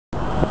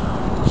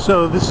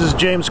So this is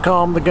James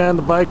Kalm, the guy on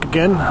the bike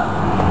again.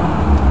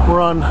 We're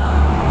on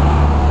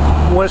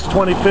West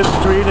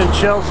 25th Street in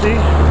Chelsea.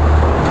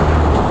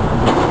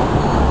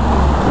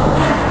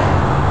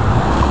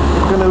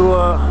 We're going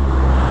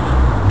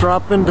to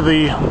drop into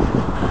the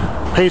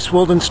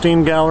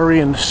Wildenstein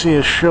Gallery and see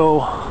a show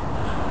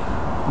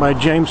by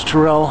James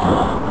Turrell,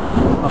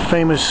 a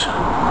famous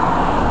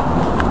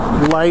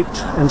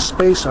light and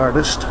space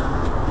artist.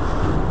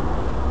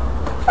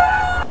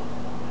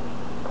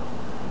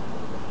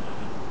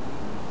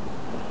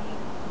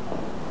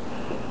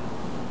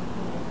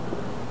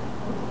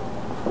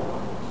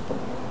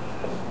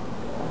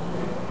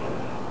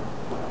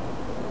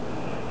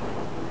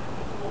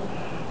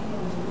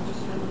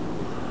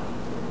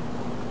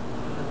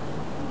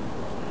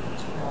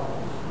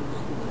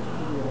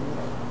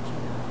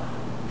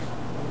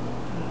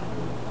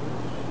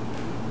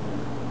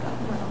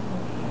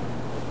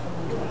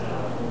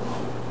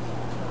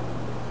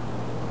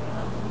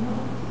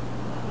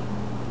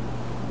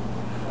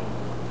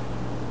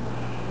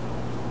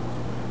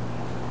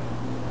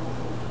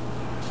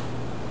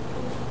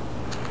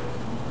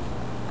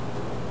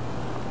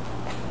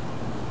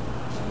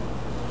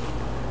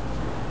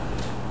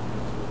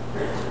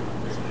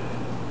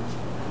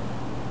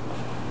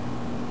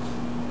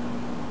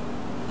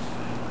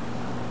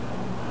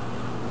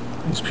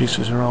 These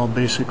pieces are all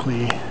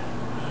basically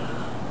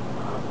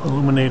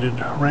illuminated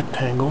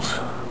rectangles,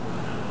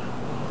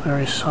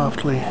 very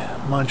softly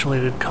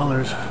modulated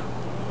colors.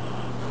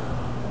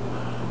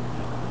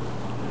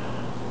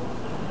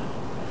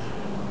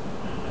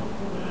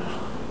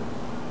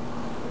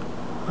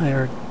 They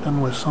are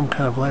done with some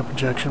kind of light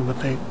projection, but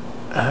they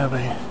have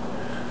a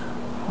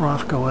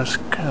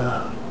Rothko-esque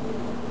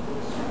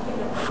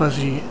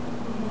fuzzy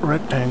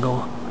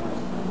rectangle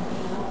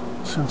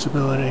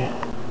sensibility.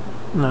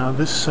 Now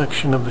this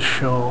section of the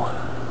show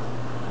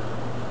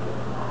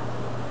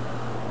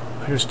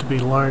appears to be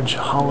large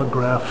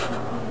holograph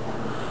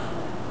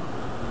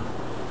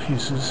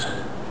pieces.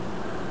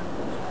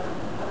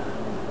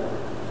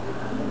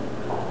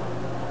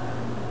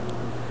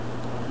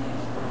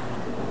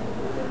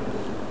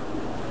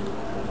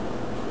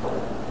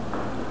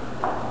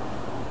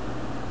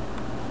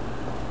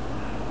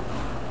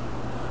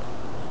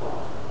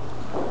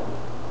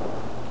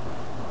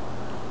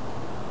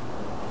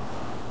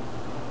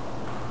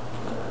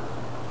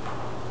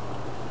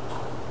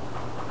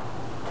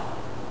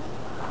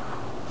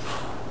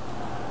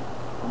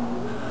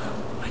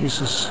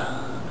 Pieces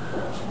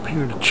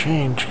appear to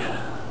change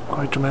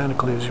quite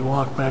dramatically as you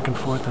walk back and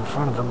forth in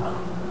front of them.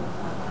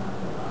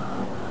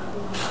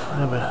 I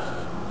have a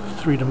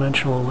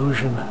three-dimensional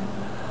illusion,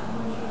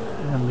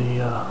 and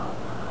the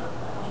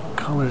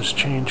colors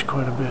change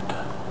quite a bit.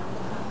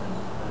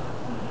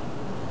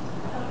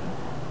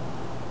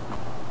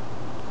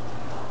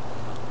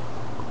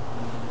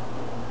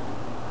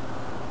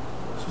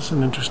 This is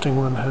an interesting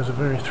one. It has a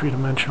very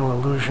three-dimensional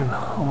illusion,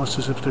 almost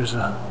as if there's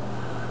a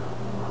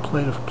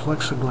plate of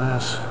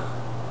plexiglass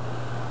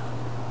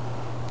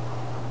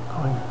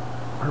going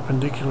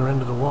perpendicular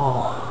into the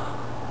wall.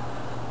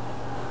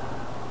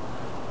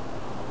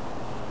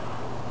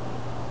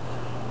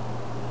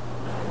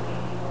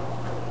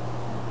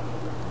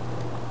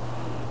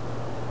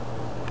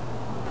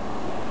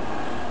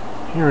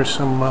 Here are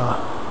some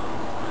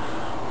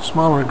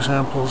smaller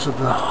examples of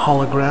the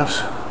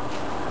holographs.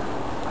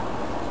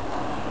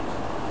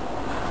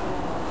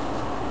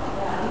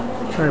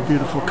 Very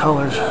beautiful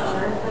colors.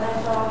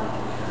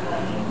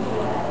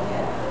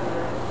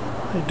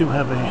 They do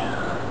have a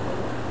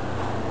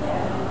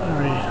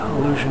very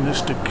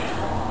illusionistic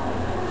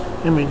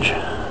image.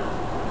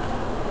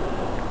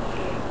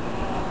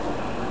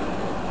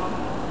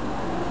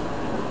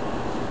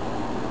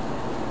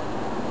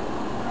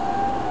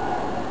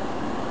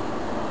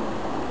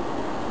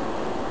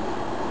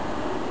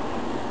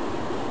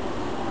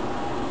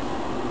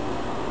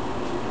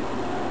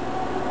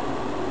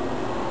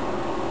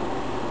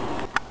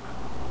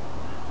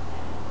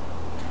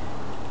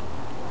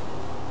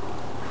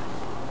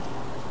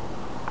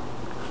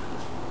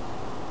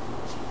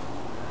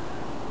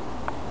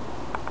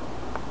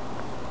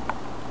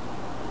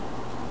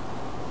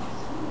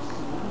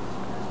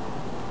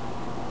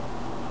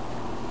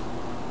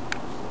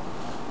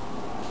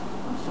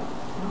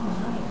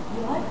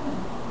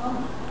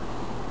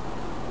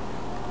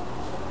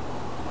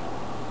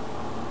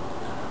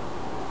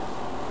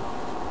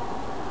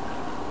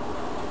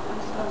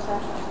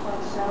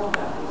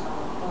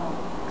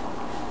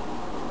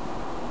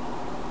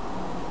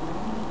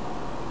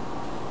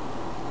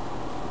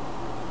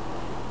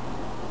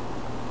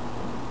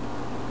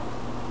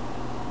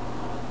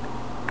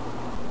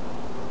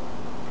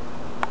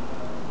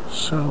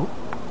 So,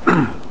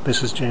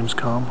 this is James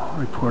Kalm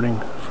reporting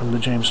from the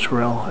James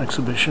Turrell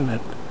exhibition at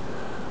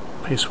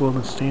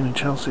Wildenstein in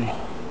Chelsea.